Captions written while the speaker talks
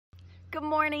Good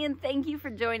morning, and thank you for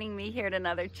joining me here at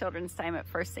another Children's Time at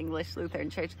First English Lutheran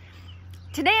Church.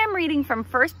 Today I'm reading from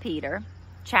 1 Peter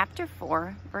chapter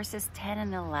 4, verses 10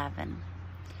 and 11.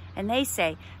 And they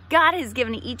say, God has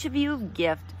given each of you a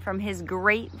gift from his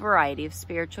great variety of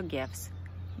spiritual gifts.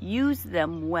 Use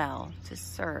them well to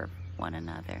serve one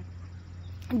another.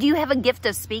 Do you have a gift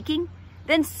of speaking?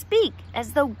 Then speak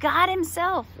as though God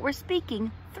himself were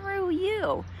speaking through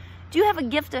you. Do you have a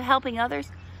gift of helping others?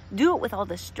 Do it with all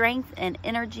the strength and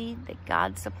energy that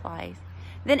God supplies.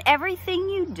 Then everything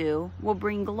you do will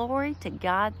bring glory to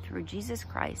God through Jesus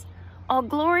Christ. All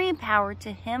glory and power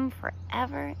to him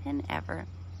forever and ever.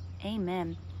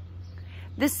 Amen.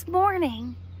 This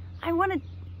morning,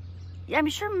 I'm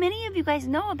sure many of you guys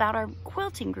know about our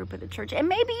quilting group at the church, and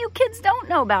maybe you kids don't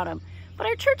know about them, but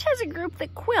our church has a group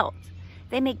that quilts.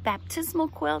 They make baptismal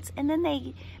quilts, and then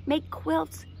they make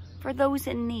quilts for those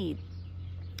in need.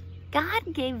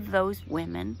 God gave those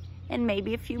women, and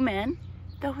maybe a few men,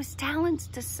 those talents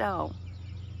to sew.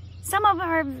 Some of them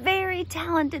are very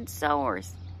talented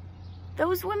sewers.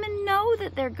 Those women know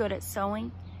that they're good at sewing,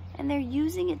 and they're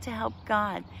using it to help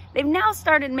God. They've now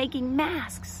started making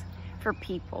masks for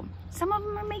people. Some of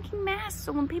them are making masks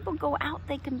so when people go out,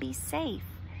 they can be safe.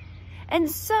 And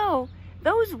so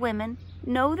those women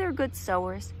know they're good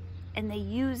sewers, and they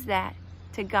use that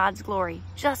to God's glory,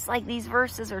 just like these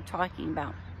verses are talking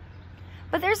about.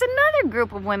 But there's another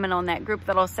group of women on that group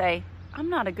that'll say, I'm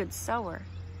not a good sewer.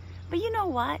 But you know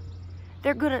what?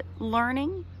 They're good at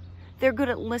learning. They're good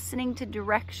at listening to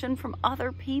direction from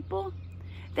other people.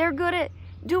 They're good at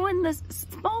doing the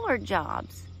smaller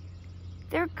jobs.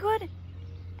 They're good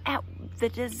at the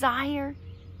desire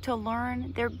to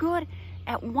learn. They're good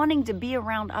at wanting to be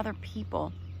around other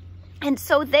people. And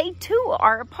so they too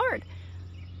are a part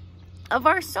of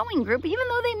our sewing group, even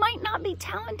though they might not be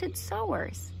talented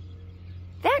sewers.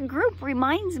 That group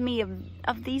reminds me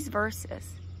of these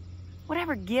verses.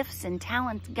 Whatever gifts and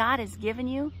talents God has given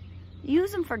you,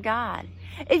 use them for God.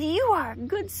 If you are a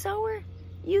good sewer,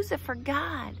 use it for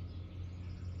God.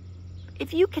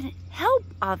 If you can help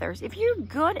others, if you're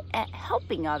good at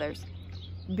helping others,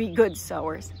 be good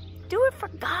sewers. Do it for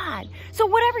God. So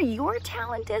whatever your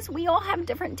talent is, we all have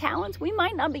different talents. We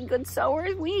might not be good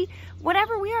sewers.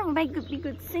 Whatever we are, we might be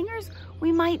good singers.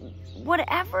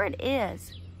 Whatever it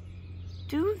is,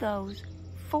 do those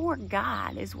for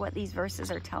God is what these verses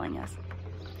are telling us.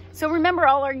 So remember,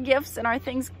 all our gifts and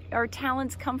our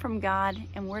talents come from God,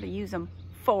 and we're to use them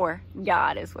for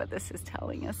God is what this is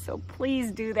telling us. So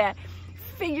please do that.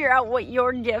 Figure out what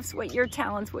your gifts, what your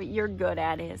talents, what you're good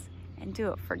at is, and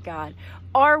do it for God.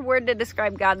 Our word to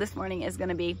describe God this morning is going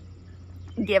to be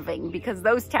giving, because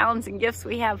those talents and gifts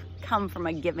we have come from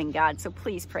a giving God. So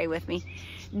please pray with me.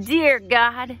 Dear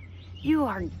God, you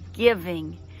are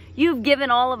giving. You've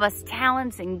given all of us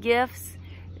talents and gifts.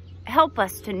 Help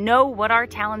us to know what our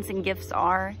talents and gifts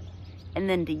are, and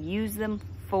then to use them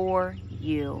for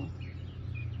you.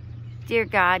 Dear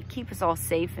God, keep us all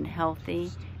safe and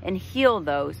healthy, and heal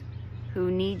those who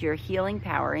need your healing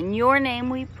power. In your name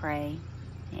we pray.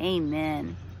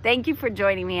 Amen. Thank you for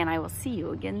joining me, and I will see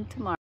you again tomorrow.